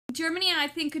Germany, I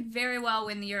think, could very well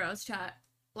win the Euros, chat.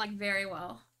 Like, very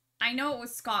well. I know it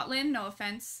was Scotland, no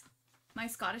offense. My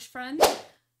Scottish friend.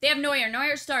 They have Neuer.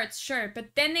 Neuer starts, sure.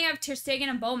 But then they have Ter Stegen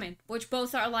and Bowman, which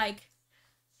both are, like,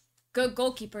 good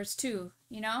goalkeepers, too.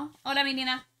 You know? Hola,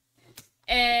 menina.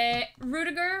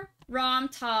 Rudiger, Rom,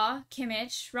 Ta,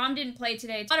 Kimmich. Rom didn't play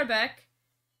today. Otterbeck.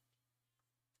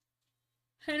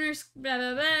 Henrys, blah,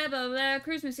 blah, blah, blah, blah.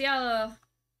 KROOS, Musiala.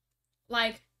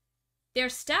 Like, they're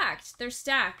stacked. They're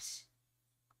stacked.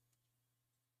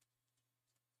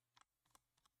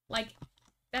 Like,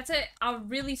 that's a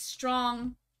really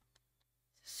strong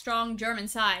German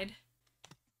side.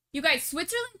 You guys,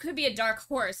 Switzerland could be a dark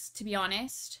horse, to be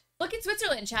honest. Look at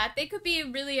Switzerland, chat. They could be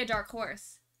really a dark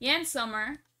horse. Jan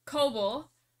Sommer, Kobel,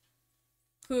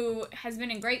 who has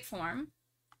been in great form.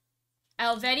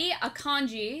 Elvedi,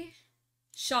 Akanji,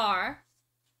 Schär,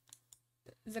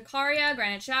 Zakaria,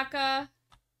 Granit Xhaka,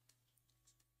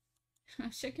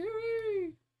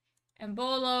 Shaqiri,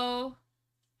 Embolo.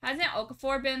 Hasn't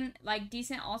Okafor been, like,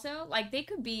 decent also? Like, they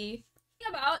could be...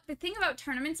 The thing about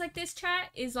tournaments like this, chat,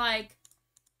 is, like,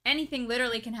 anything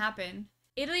literally can happen.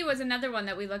 Italy was another one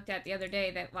that we looked at the other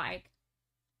day that, like...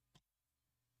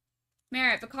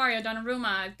 Merritt, Vicario,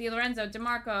 Donnarumma, Di Lorenzo,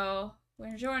 DiMarco,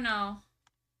 Buongiorno,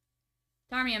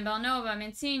 Darmian, Bellanova,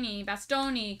 Mancini,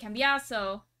 Bastoni,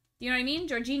 Cambiaso. Do you know what I mean?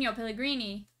 Jorginho,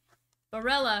 Pellegrini,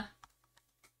 Barella,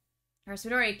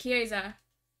 Raspadori, Chiesa,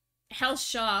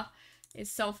 Shaw is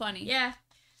so funny. Yeah.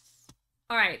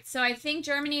 Alright, so I think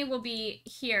Germany will be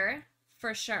here,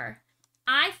 for sure.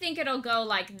 I think it'll go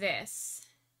like this.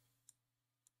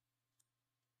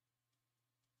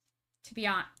 To be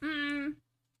honest.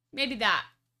 Maybe that.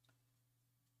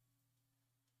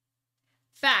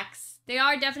 Facts. They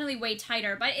are definitely way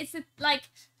tighter, but it's like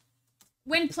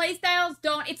when playstyles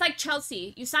don't, it's like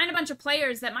Chelsea. You sign a bunch of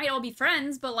players that might all be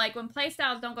friends, but like when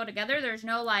playstyles don't go together, there's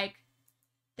no like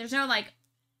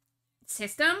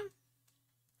system.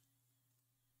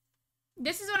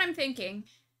 This is what I'm thinking.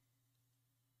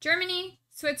 Germany,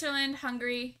 Switzerland,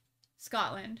 Hungary,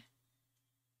 Scotland.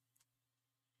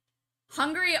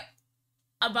 Hungary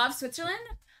above Switzerland?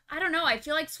 I don't know. I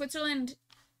feel like Switzerland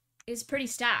is pretty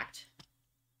stacked.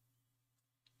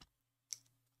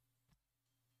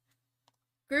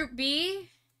 Group B.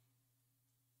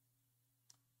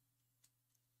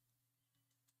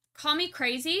 Call me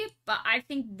crazy, but I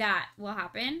think that will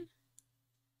happen.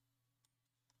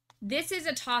 This is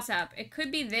a toss-up. It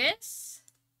could be this,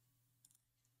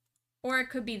 or it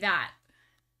could be that.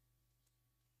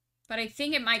 But I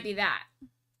think it might be that.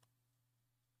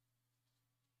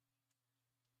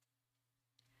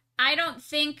 I don't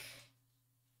think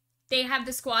they have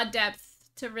the squad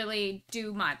depth to really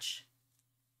do much.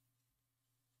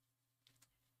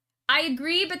 I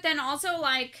agree, but then also,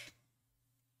 like,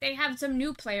 they have some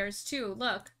new players, too.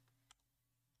 Look.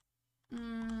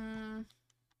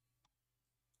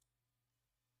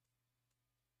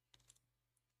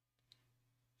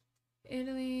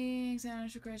 Italy,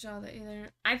 Croatia,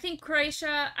 either. I think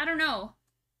Croatia, I don't know.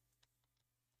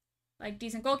 Like,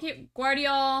 decent goalkeeper.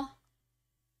 Guardiola.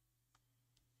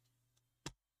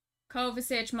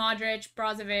 Kovacic, Modric,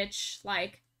 Brozovic,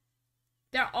 like,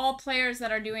 they're all players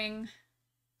that are doing...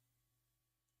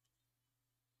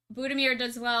 Budimir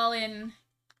does well in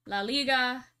La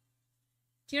Liga.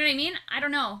 Do you know what I mean? I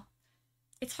don't know.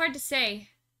 It's hard to say.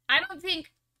 I don't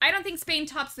think Spain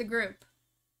tops the group.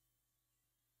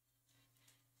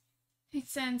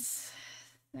 Makes sense.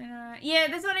 Yeah,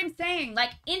 that's what I'm saying.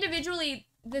 Like, individually,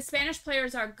 the Spanish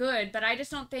players are good, but I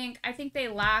just don't think... I think they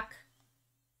lack...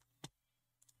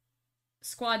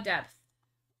 squad depth.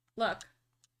 Look.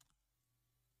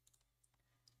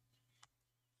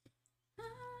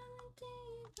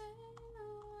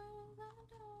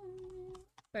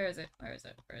 Where is it? Where is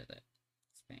it? Where is it?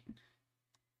 Spain.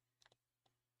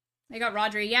 They got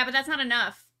Rodri. Yeah, but that's not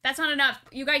enough. That's not enough.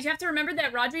 You guys, you have to remember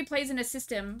that Rodri plays in a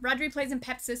system. Rodri plays in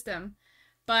Pep's system.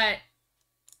 But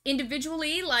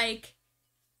individually, like,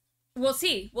 we'll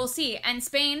see. We'll see. And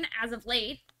Spain, as of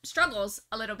late, struggles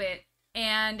a little bit.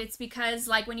 And it's because,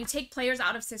 like, when you take players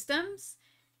out of systems,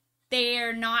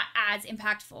 they're not as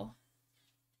impactful.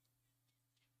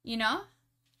 You know?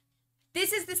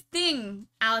 This is this thing,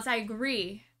 Alice. I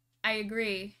agree. I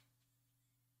agree.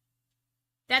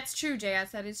 That's true,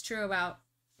 JS. That is true about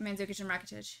Mandzukic and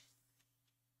Rakitic.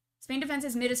 Spain defense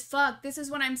is mid as fuck. This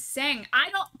is what I'm saying.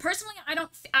 Personally, I don't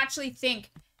actually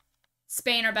think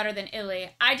Spain are better than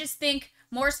Italy. I just think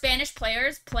more Spanish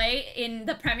players play in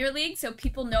the Premier League, so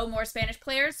people know more Spanish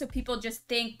players, so people just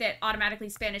think that automatically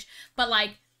Spanish. But,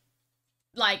 like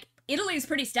Italy's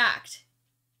pretty stacked.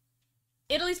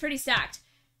 Italy's pretty stacked.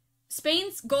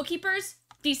 Spain's goalkeepers,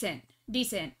 decent.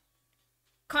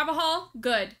 Carvajal,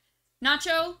 good.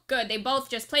 Nacho, good. They both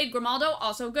just played. Grimaldo,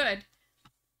 also good.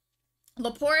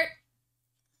 Laporte,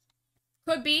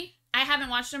 could be. I haven't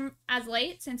watched him as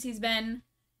late since he's been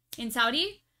in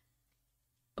Saudi.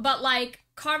 But, like,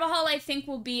 Carvajal, I think,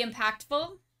 will be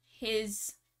impactful.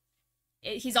 He's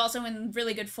also in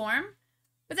really good form.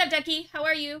 What's up, Ducky? How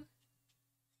are you?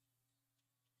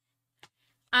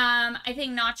 I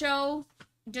think Nacho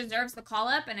deserves the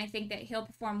call-up, and I think that he'll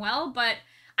perform well. But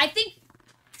I think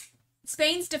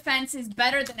Spain's defense is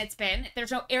better than it's been.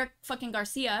 There's no Eric fucking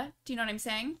Garcia. Do you know what I'm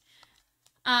saying?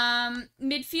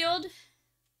 Midfield,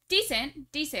 decent.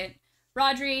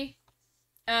 Rodri,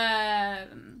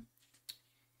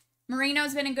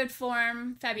 Marino's been in good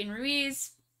form. Fabian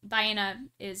Ruiz, Baena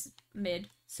is mid,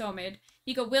 so mid.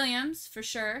 Nico Williams, for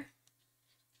sure.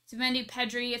 Zumendi,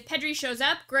 Pedri. If Pedri shows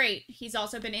up, great. He's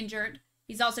also been injured.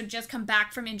 He's also just come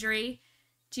back from injury.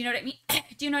 Do you know what I mean?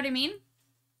 Do you know what I mean?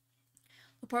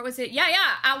 Laporte was it? Yeah,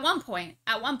 at one point.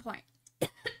 At one point,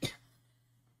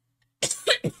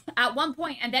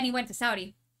 and then he went to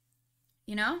Saudi.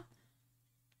 You know?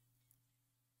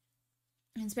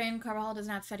 In Spain, Carvajal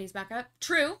doesn't have Fetty's backup.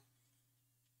 True.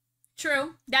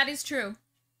 That is true.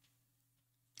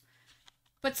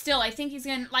 But still, I think he's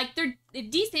gonna, like, they're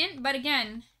decent, but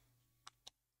again,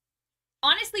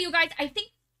 honestly, you guys, I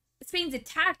think Spain's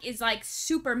attack is, like,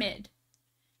 super mid.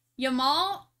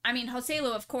 Yamal, I mean,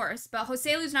 Joselu, of course, but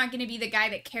Joselu's not going to be the guy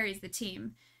that carries the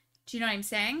team. Do you know what I'm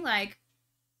saying? Like,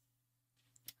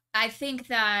 I think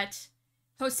that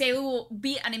Joselu will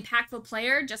be an impactful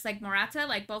player, just like Morata.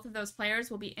 Like, both of those players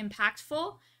will be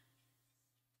impactful.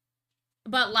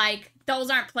 But, like, those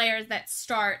aren't players that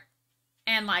start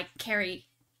and, like, carry.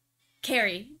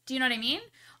 Do you know what I mean?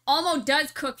 Olmo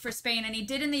does cook for Spain, and he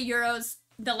did in the Euros,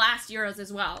 the last Euros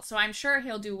as well. So I'm sure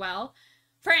he'll do well.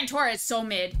 Ferran Torres, so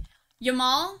mid.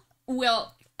 Yamal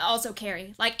will also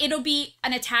carry. Like, it'll be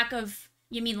an attack of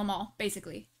Yamin Lamal,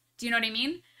 basically. Do you know what I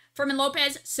mean? Fermin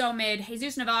Lopez, so mid.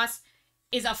 Jesus Navas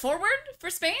is a forward for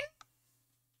Spain?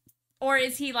 Or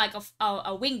is he, like,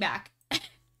 a wing-back?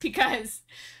 Because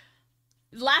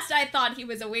last I thought he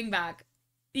was a wing-back.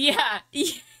 Yeah.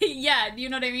 Yeah, do you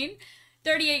know what I mean?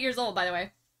 38 years old, by the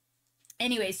way.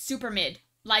 Anyways, super mid.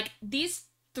 Like, these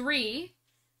three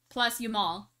plus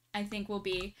Yamal, I think, will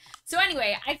be. So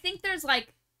anyway, I think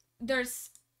there's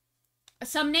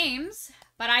some names,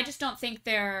 but I just don't think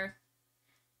they're,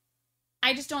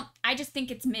 I just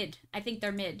think it's mid. I think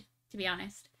they're mid, to be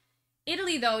honest.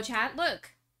 Italy, though, chat,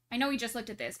 look. I know we just looked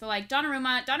at this, but, like,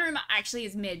 Donnarumma actually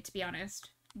is mid, to be honest.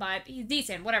 But he's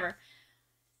decent, whatever.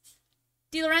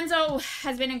 Di Lorenzo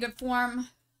has been in good form.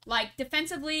 Like,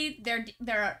 defensively,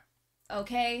 they're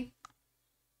okay.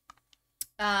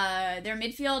 Their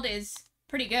midfield is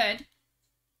pretty good.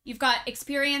 You've got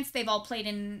experience. They've all played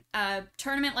in a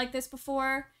tournament like this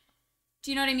before.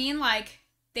 Do you know what I mean? Like,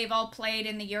 they've all played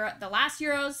in the last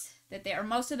Euros or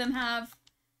most of them have.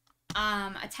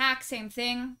 Attack, same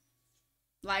thing.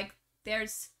 Like,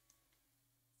 this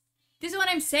is what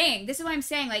I'm saying.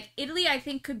 Like, Italy, I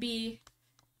think, could be,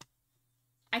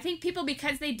 I think people,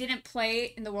 because they didn't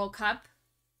play in the World Cup,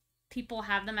 people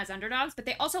have them as underdogs, but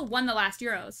they also won the last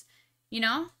Euros, you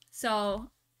know? So,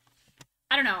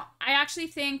 I don't know. I actually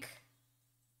think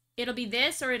it'll be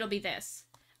this or it'll be this.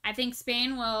 I think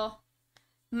Spain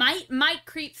might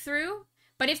creep through,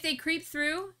 but if they creep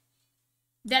through,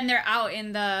 then they're out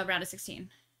in the round of 16.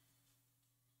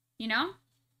 You know?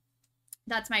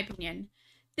 That's my opinion.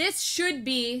 This should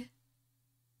be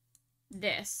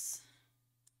this,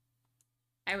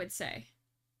 I would say.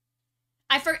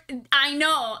 I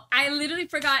know. I literally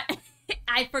forgot.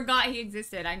 I forgot he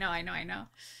existed. I know.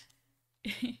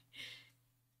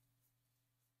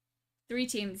 3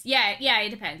 teams. Yeah, it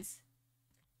depends.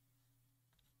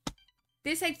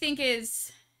 This, I think,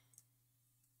 is...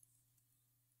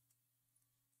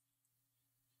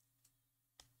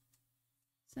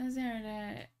 Says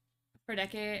there for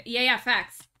decade. Yeah,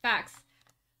 facts.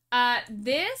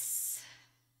 This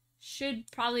should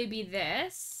probably be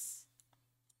this.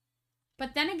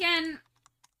 But then again,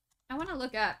 I want to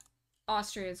look up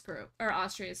Austria's group, or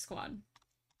Austria's squad.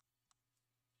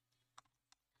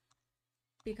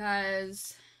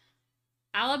 Because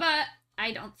Alaba,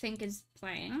 I don't think is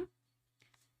playing.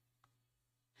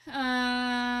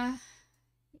 Yeah,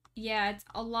 it's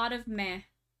a lot of meh.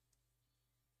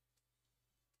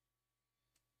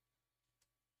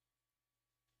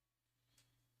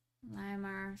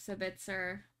 Limar,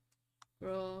 Sabitzer,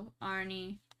 Gruel,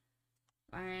 Arnie,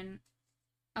 Byron.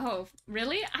 Oh,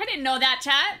 really? I didn't know that,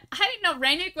 chat. I didn't know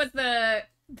Rangnick was the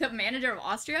manager of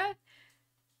Austria.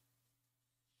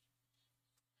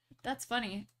 That's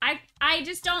funny. I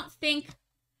just don't think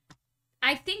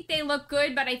I think they look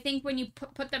good, but I think when you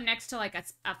put them next to like a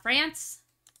France,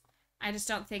 I just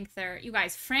don't think they're... You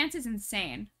guys, France is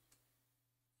insane.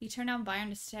 You turn down Bayern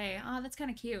to stay. Oh, that's kind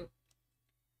of cute.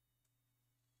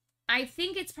 I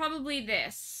think it's probably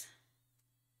this.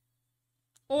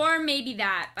 Or maybe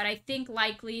that, but I think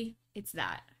likely it's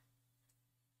that.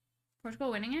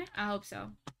 Portugal winning it? I hope so.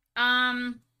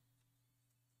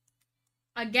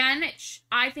 Again,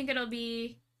 I think it'll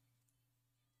be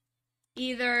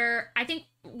either... I think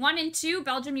 1 and 2,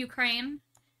 Belgium, Ukraine.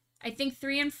 I think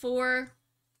 3 and 4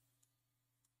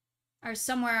 are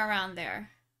somewhere around there.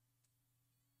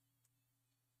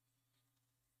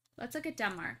 Let's look at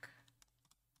Denmark.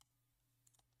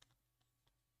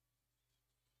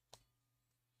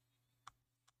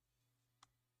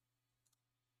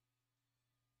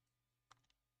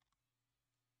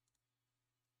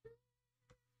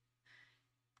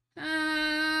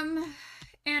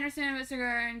 Anderson,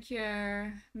 Westergaard, and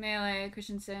Kjær, Melee,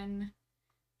 Christensen,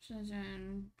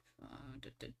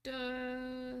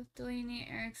 Delaney,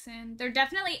 Eriksson. They're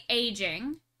definitely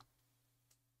aging.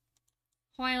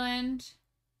 Hoyland,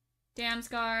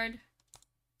 Damsgaard,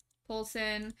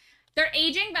 Poulsen. They're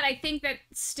aging, but I think that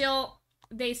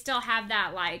they still have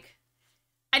that, like...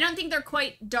 I don't think they're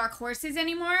quite dark horses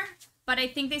anymore, but I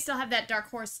think they still have that dark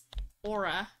horse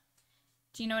aura.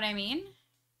 Do you know what I mean?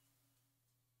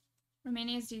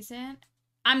 Romania's decent.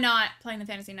 I'm not playing the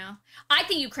fantasy now. I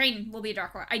think Ukraine will be a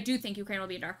dark horse. I do think Ukraine will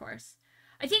be a dark horse.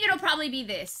 I think it'll probably be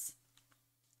this.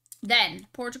 Then,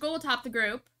 Portugal will top the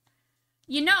group.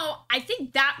 You know, I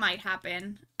think that might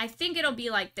happen. I think it'll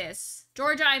be like this.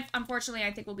 Georgia, unfortunately,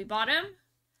 I think will be bottom.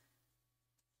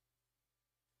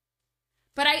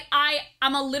 But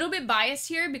I'm a little bit biased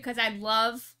here because I'd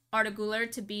love Arda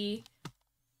Güler to be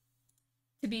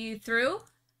through.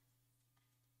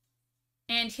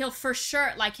 And he'll for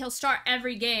sure, like, he'll start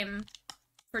every game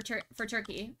for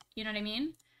Turkey. You know what I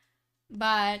mean?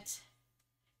 But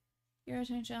Euro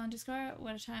 20 challenge score,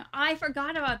 what a time. I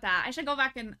forgot about that. I should go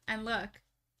back and look.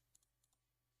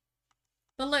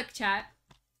 But look, chat.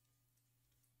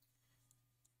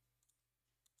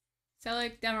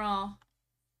 Seluk Demirel.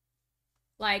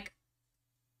 Like,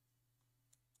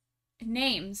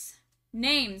 names.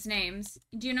 Names.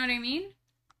 Do you know what I mean?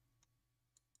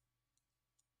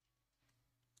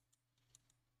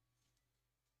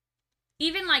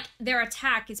 Even, like, their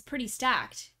attack is pretty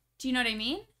stacked. Do you know what I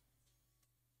mean?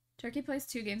 Turkey plays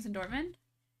 2 games in Dortmund.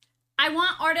 I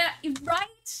want Arda...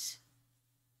 Right?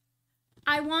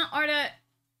 I want Arda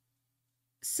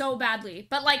so badly.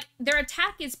 But, like, their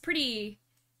attack is pretty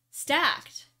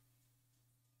stacked.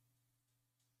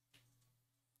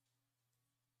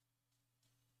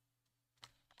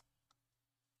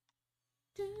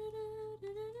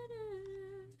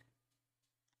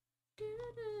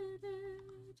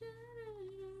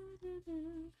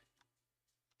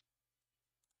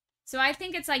 So I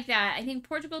think it's like that. I think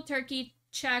Portugal, Turkey,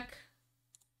 Czech.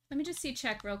 Let me just see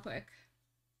Czech real quick.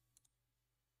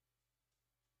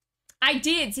 I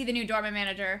did see the new Dortmund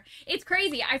manager. It's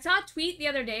crazy. I saw a tweet the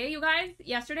other day, you guys,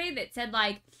 yesterday, that said,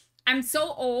 like, I'm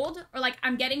so old, or, like,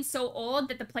 I'm getting so old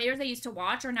that the players I used to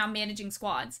watch are now managing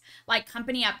squads. Like,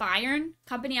 company at Bayern,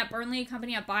 company at Burnley,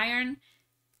 company at Bayern.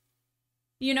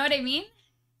 You know what I mean?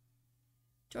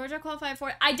 Georgia qualified for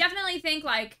it. I definitely think,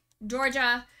 like,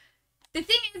 Georgia... The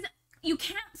thing is, you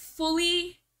can't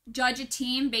fully judge a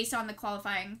team based on the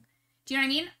qualifying. Do you know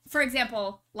what I mean? For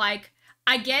example, like,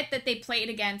 I get that they played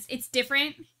against... It's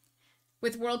different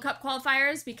with World Cup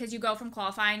qualifiers because you go from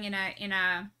qualifying in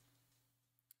a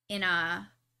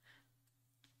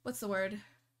what's the word?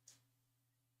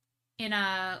 In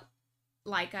a,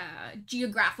 like, a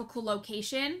geographical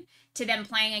location to them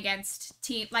playing against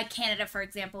team like Canada, for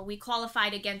example. We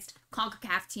qualified against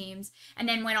CONCACAF teams and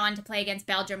then went on to play against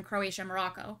Belgium, Croatia,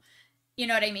 Morocco. You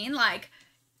know what I mean? Like,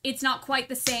 it's not quite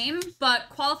the same, but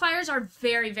qualifiers are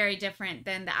very, very different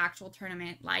than the actual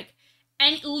tournament. Like,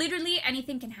 and literally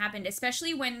anything can happen,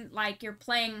 especially when, like, you're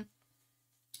playing...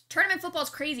 Tournament football is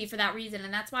crazy for that reason,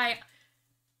 and that's why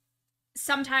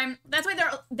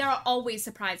there are always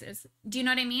surprises. Do you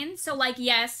know what I mean? So, like,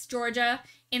 yes, Georgia,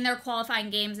 in their qualifying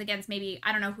games against maybe,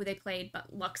 I don't know who they played,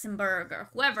 but Luxembourg or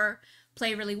whoever,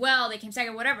 played really well, they came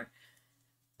second, whatever.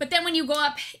 But then when you go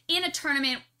up in a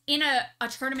tournament, a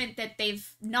tournament that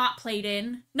they've not played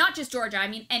in, not just Georgia, I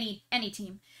mean any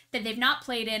team, that they've not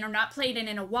played in or not played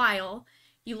in a while,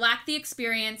 you lack the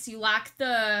experience, you lack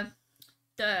the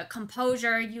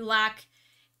composure, you lack...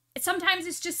 Sometimes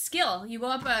it's just skill. You go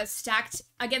up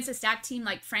against a stacked team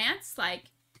like France, like,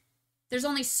 there's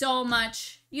only so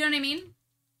much, you know what I mean?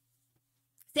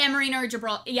 San Marino or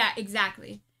Gibraltar. Yeah,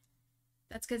 exactly.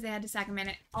 That's because they had to sack a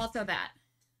minute. Also that.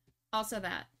 Also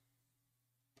that.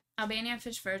 Albania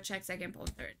finished first, Czech second,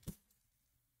 Poland third.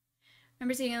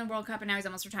 Remember seeing him in the World Cup and now he's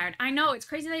almost retired. I know, it's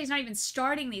crazy that he's not even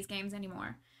starting these games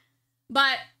anymore.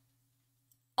 But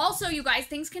also, you guys,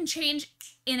 things can change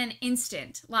in an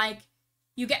instant. Like,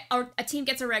 you get a team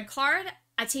gets a red card,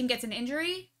 a team gets an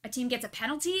injury, a team gets a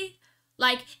penalty.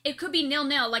 Like, it could be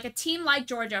 0-0. Like, a team like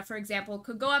Georgia, for example,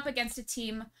 could go up against a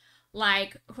team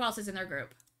like, who else is in their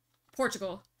group?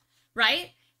 Portugal,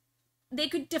 right? They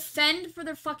could defend for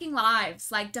their fucking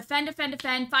lives. Like, defend, 5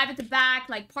 at the back,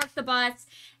 like, park the bus.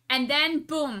 And then,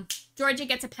 boom, Georgia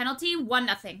gets a penalty,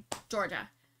 1-0, Georgia.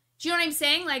 Do you know what I'm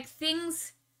saying? Like,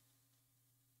 things...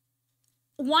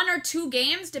 1 or 2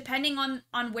 games, depending on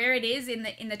where it is in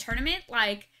the tournament,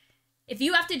 like, if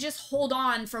you have to just hold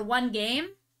on for 1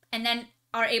 game and then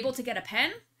are able to get a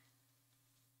pen,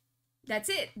 that's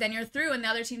it. Then you're through and the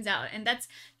other team's out. And that's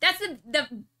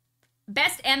the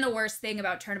best and the worst thing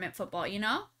about tournament football, you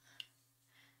know?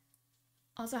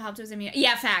 Also helped was immune.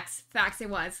 Yeah, facts. Facts, it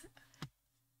was.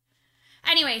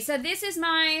 Anyway, so this is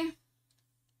my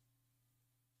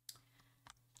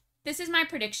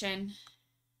prediction.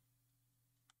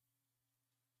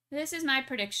 This is my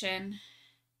prediction.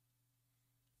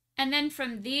 And then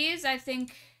from these, I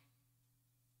think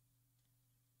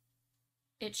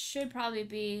it should probably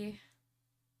be...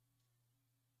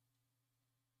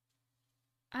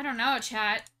 I don't know,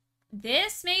 chat.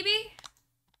 This, maybe?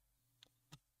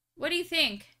 What do you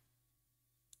think?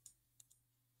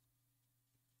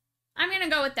 I'm gonna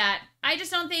go with that. I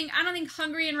don't think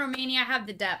Hungary and Romania have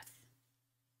the depth.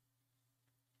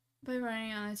 But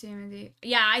running on the team,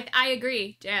 yeah, I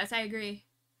agree. Yes, I agree.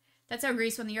 That's how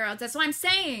Greece won the Euros. That's what I'm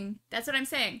saying. That's what I'm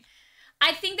saying.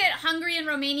 I think that Hungary and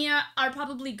Romania are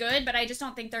probably good, but I just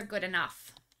don't think they're good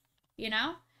enough. You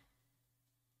know?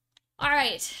 All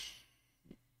right.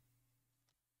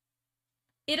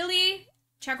 Italy,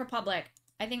 Czech Republic.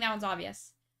 I think that one's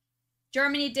obvious.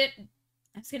 Germany I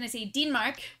was going to say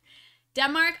Denmark.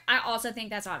 Denmark, I also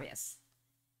think that's obvious.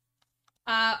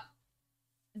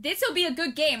 This will be a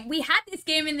good game. We had this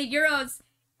game in the Euros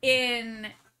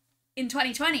in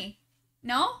 2020.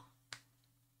 No?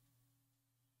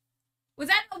 Was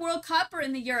that in the World Cup or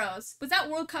in the Euros? Was that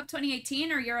World Cup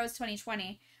 2018 or Euros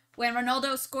 2020? When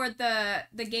Ronaldo scored the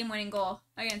game-winning goal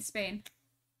against Spain.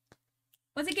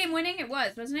 Was it game-winning? It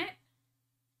was, wasn't it?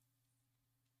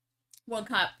 World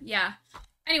Cup, yeah.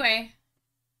 Anyway,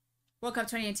 World Cup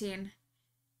 2018.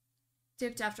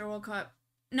 Dipped after World Cup.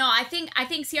 No, I think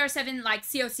CR7, like,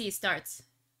 COC starts.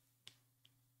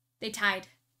 They tied.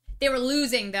 They were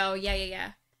losing, though.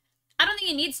 Yeah. I don't think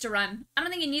he needs to run. I don't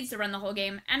think he needs to run the whole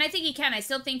game. And I think he can. I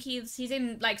still think he's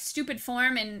in, like, stupid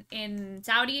form in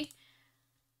Saudi.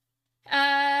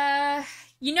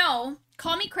 You know,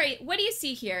 call me crazy. What do you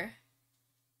see here?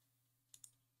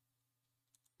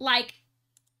 Like,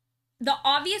 the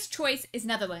obvious choice is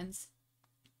Netherlands.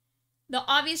 The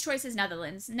obvious choice is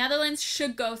Netherlands. Netherlands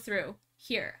should go through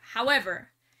here. However,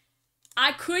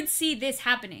 I could see this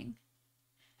happening.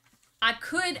 I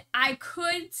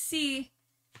could see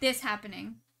this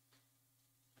happening.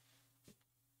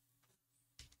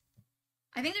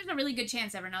 I think there's a really good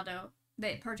chance that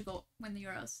that Portugal win the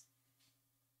Euros.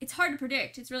 It's hard to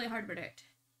predict. It's really hard to predict.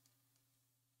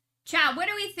 Chat, what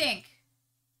do we think?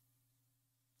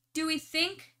 Do we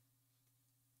think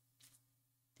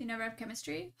they never have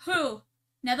chemistry? Who?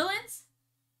 Netherlands?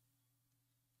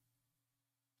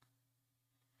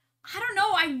 I don't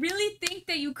know. I really think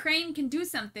that Ukraine can do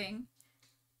something.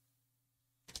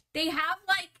 They have,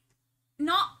 like,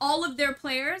 not all of their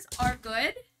players are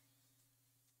good,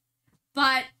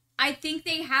 but I think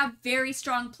they have very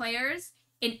strong players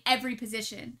in every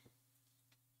position.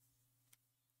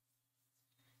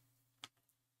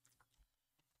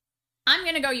 I'm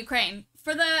gonna go Ukraine.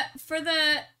 For the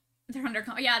they're under,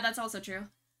 yeah, that's also true.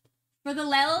 For the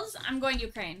Lels, I'm going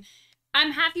Ukraine.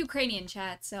 I'm half Ukrainian,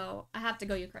 chat, so I have to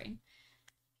go Ukraine.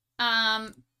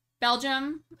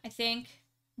 Belgium, I think.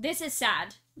 This is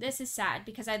sad. This is sad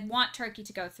because I want Turkey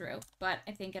to go through, but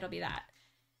I think it'll be that.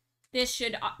 This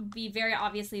should be very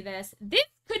obviously this. This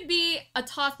could be a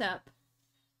toss-up.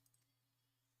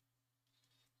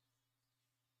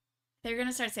 They're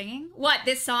gonna start singing? What,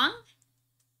 this song?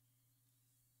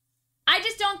 I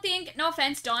just don't think, no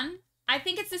offense, Don, I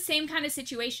think it's the same kind of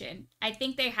situation. I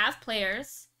think they have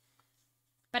players,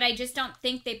 but I just don't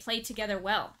think they play together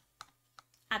well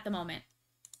at the moment.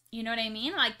 You know what I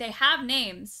mean? Like, they have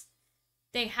names.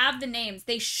 They have the names.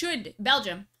 They should,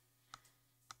 Belgium.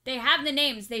 They have the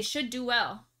names. They should do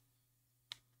well.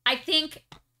 I think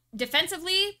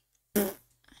defensively, their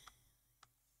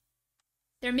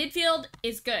midfield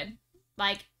is good.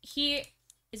 Like, he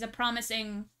is a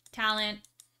promising talent.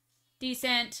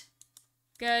 Decent.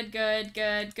 Good, good,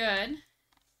 good, good.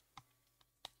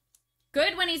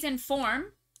 Good when he's in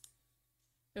form.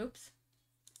 Oops.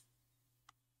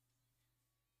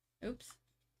 Oops.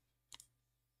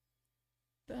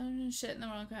 Shit in the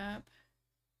World Cup.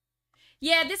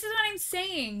 Yeah, this is what I'm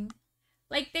saying.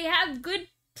 Like, they have good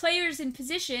players in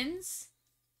positions.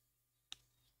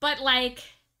 But, like...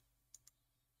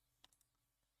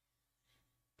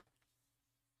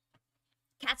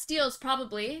 Casteels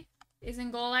probably is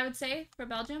in goal, I would say, for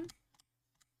Belgium.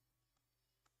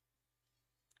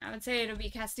 I would say it'll be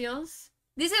Casteels.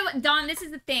 This is what, Don, this is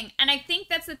the thing. And I think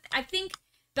that's the... I think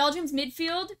Belgium's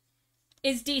midfield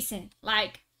is decent.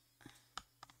 Like,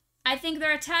 I think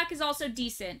their attack is also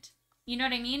decent. You know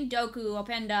what I mean? Doku,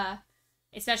 Openda,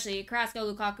 especially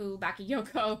Carrasco, Lukaku,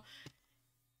 Bakayoko.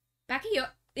 Bakayoko...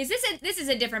 This is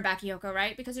a different Bakayoko,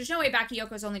 right? Because there's no way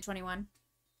Bakayoko's only 21.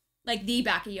 Like, the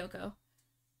Bakayoko.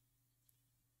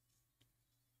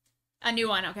 A new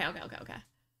one. Okay.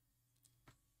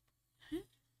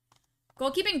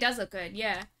 Goalkeeping does look good,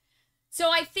 yeah.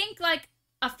 So I think, like,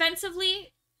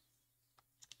 offensively,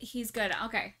 he's good.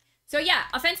 Okay. So, yeah,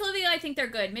 offensively, I think they're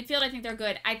good. Midfield, I think they're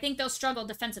good. I think they'll struggle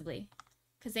defensively.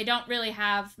 Because they don't really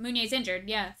have... Meunier's injured,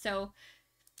 yeah. So,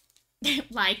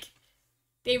 like,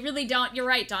 they really don't... You're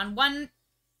right, Don.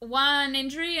 One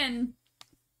injury, and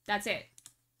that's it.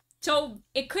 So,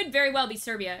 it could very well be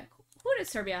Serbia. Who does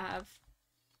Serbia have?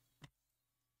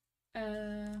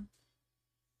 They'll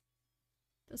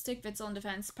stick Witsel in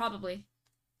defense. Probably.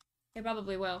 They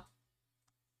probably will.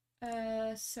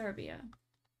 Serbia.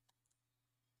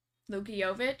 Luka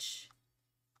Jovic.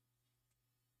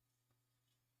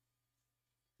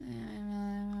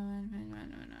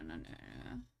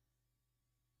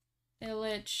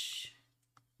 Ilic.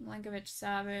 Milenkovic,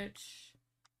 Savic.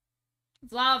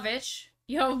 Vlahovic.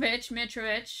 Jovic.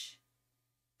 Mitrovic.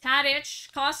 Tadic.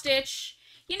 Kostic.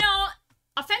 You know...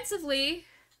 Offensively,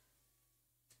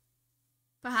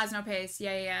 but has no pace.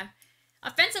 Yeah.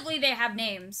 Offensively, they have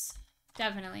names.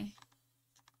 Definitely.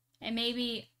 And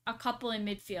maybe a couple in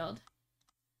midfield.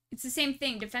 It's the same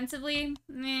thing. Defensively,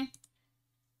 meh.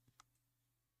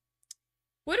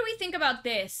 What do we think about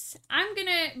this? I'm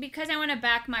gonna, because I want to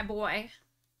back my boy.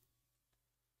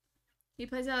 He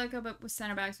plays Alico, but with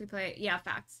center backs we play. Yeah,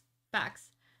 facts.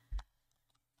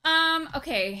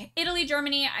 Okay. Italy,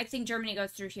 Germany. I think Germany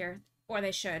goes through here. Or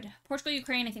they should. Portugal,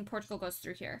 Ukraine, I think Portugal goes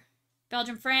through here.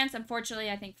 Belgium, France, unfortunately,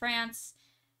 I think France.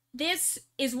 This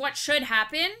is what should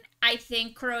happen. I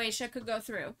think Croatia could go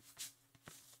through.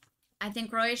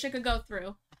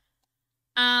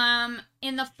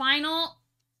 In the final...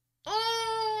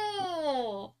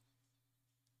 Oh!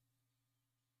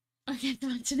 Against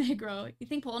Montenegro. You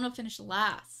think Poland will finish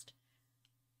last?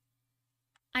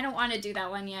 I don't want to do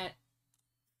that one yet.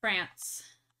 France.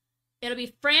 It'll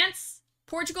be France...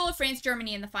 Portugal or France,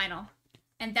 Germany in the final.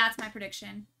 And that's my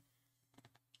prediction.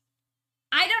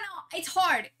 I don't know. It's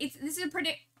hard.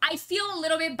 I feel a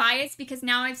little bit biased because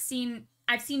now I've seen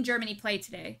Germany play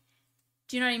today.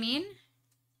 Do you know what I mean?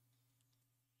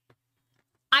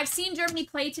 I've seen Germany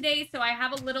play today, so I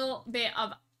have a little bit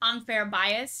of unfair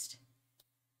bias.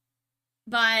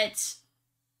 But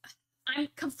I'm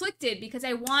conflicted because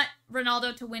I want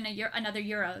Ronaldo to win another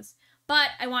Euros.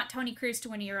 But I want Toni Kroos to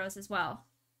win Euros as well.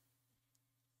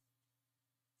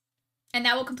 And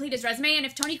that will complete his resume. And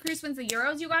if Toni Kroos wins the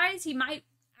Euros, you guys, he might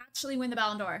actually win the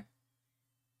Ballon d'Or.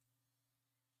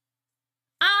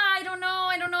 I don't know.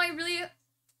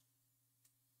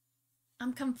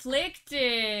 I'm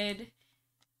conflicted.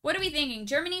 What are we thinking?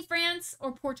 Germany, France,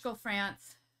 or Portugal,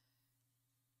 France?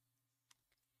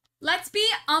 Let's be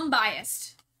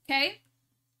unbiased, okay?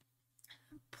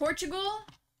 Portugal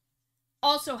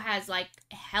also has, like,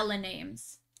 hella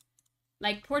names.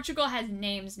 Like, Portugal has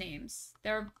names.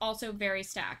 They're also very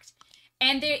stacked.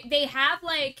 And they have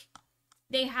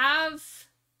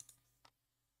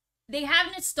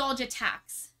nostalgia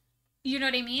tax. You know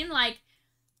what I mean? Like,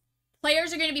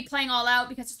 players are going to be playing all out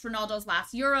because it's Ronaldo's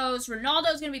last Euros.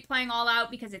 Ronaldo's going to be playing all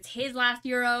out because it's his last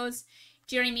Euros.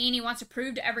 Do you know what I mean? He wants to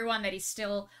prove to everyone that he's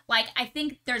still... Like, I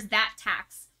think there's that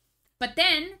tax. But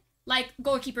then, like,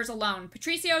 goalkeepers alone.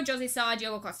 Patricio, Jose Sa,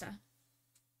 Diogo Costa.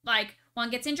 Like... One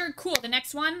gets injured, cool. The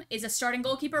next one is a starting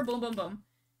goalkeeper, boom, boom, boom.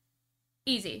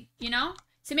 Easy, you know?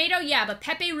 Semedo, yeah, but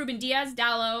Pepe, Ruben Diaz,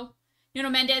 Dallo, Nuno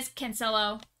Mendes,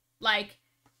 Cancelo. Like,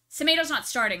 Semedo's not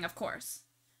starting, of course.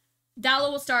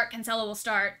 Dallo will start, Cancelo will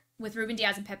start with Ruben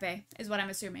Diaz and Pepe, is what I'm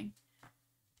assuming.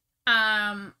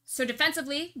 So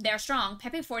defensively, they're strong.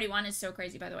 Pepe 41 is so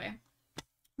crazy, by the way.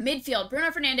 Midfield, Bruno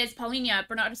Fernandes, Paulinho,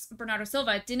 Bernardo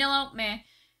Silva, Danilo, meh.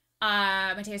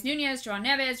 Mateus Nunes, João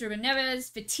Neves, Ruben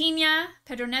Neves, Vitinha,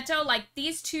 Pedro Neto. Like,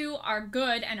 these two are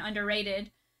good and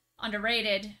underrated.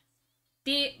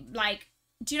 Like,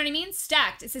 do you know what I mean?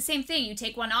 Stacked. It's the same thing. You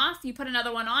take one off, you put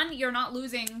another one on, you're not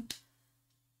losing.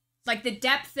 Like, the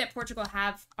depth that Portugal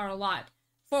have are a lot.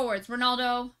 Forwards,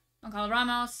 Ronaldo, Gonçalo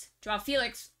Ramos, João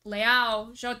Felix,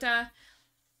 Leao, Jota.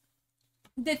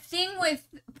 The thing with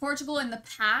Portugal in the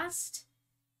past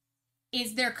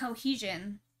is their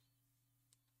cohesion.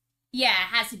 Yeah,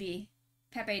 it has to be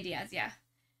Pepe Diaz, yeah.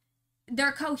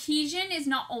 Their cohesion is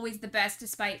not always the best,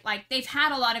 despite, like, they've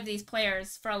had a lot of these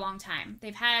players for a long time.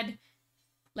 They've had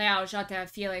Leao, Jota,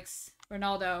 Felix,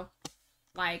 Ronaldo.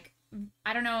 Like,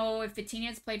 I don't know if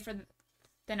Vitinha's played for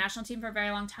the national team for a very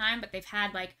long time, but they've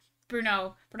had, like,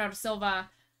 Bernardo Silva,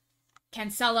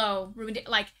 Cancelo, Ruben,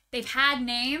 like, they've had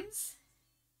names.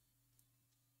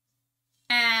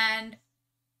 And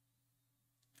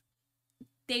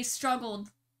they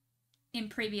struggled in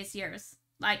previous years,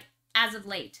 like, as of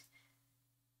late.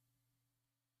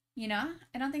 You know?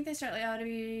 I don't think they start Leao to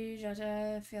be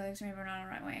Jota, Felix, maybe Bernardo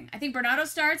right wing. I think Bernardo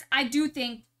starts. I do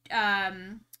think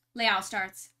Leao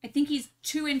starts. I think he's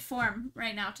too in form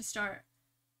right now to start.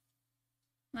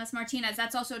 Les Martinez,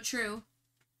 that's also true.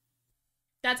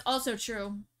 That's also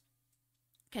true.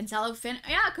 Cancelo, Finn,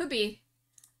 yeah, it could be.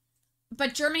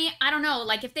 But Germany, I don't know.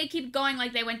 Like, if they keep going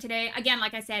like they went today, again,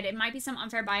 like I said, it might be some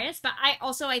unfair bias, but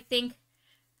I think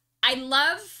I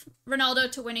love Ronaldo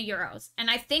to win a Euros, and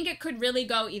I think it could really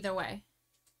go either way.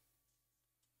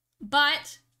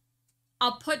 But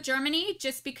I'll put Germany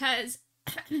just because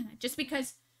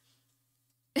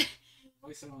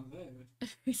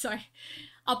sorry.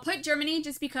 I'll put Germany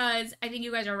just because I think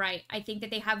you guys are right. I think that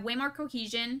they have way more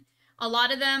cohesion. A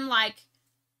lot of them, like,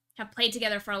 have played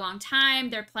together for a long time.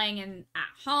 They're playing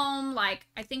at home. Like,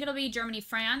 I think it'll be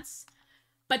Germany-France.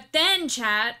 But then,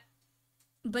 chat,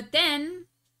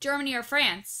 Germany or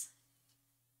France.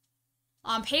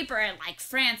 On paper, like,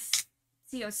 France,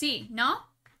 COC, no?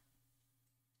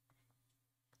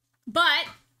 But,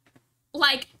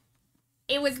 like,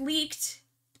 it was leaked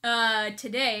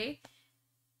today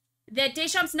that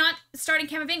Deschamps not starting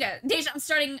Camavinga. Deschamps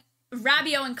starting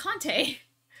Rabiot and Conte.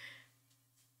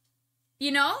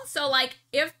 You know? So, like,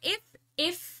 if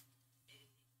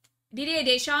Didier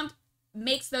Deschamps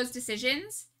makes those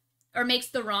decisions, or makes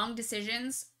the wrong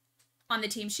decisions on the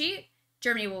team sheet,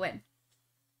 Germany will win.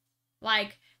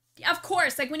 Like, of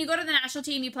course, like, when you go to the national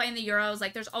team, you play in the Euros,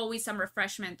 like, there's always some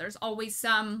refreshment. There's always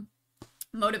some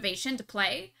motivation to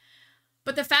play.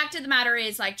 But the fact of the matter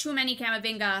is, like, Tchouaméni,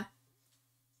 Camavinga,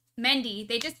 Mendy,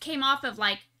 they just came off of,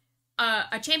 like,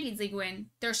 a Champions League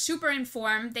win. They're super in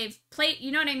form. They've played,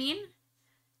 you know what I mean?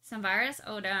 Some virus?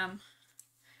 Oh, damn.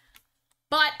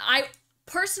 But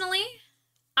personally,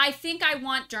 I think I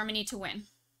want Germany to win.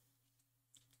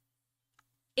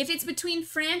 If it's between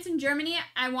France and Germany,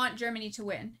 I want Germany to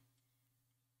win.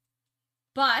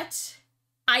 But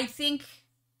I think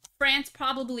France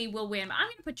probably will win. But I'm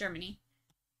going to put Germany.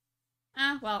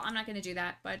 Well, I'm not going to do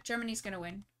that, but Germany's going to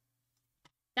win.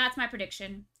 That's my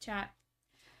prediction, chat.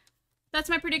 That's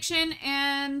my prediction,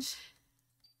 and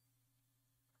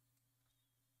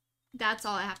that's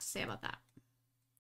all I have to say about that.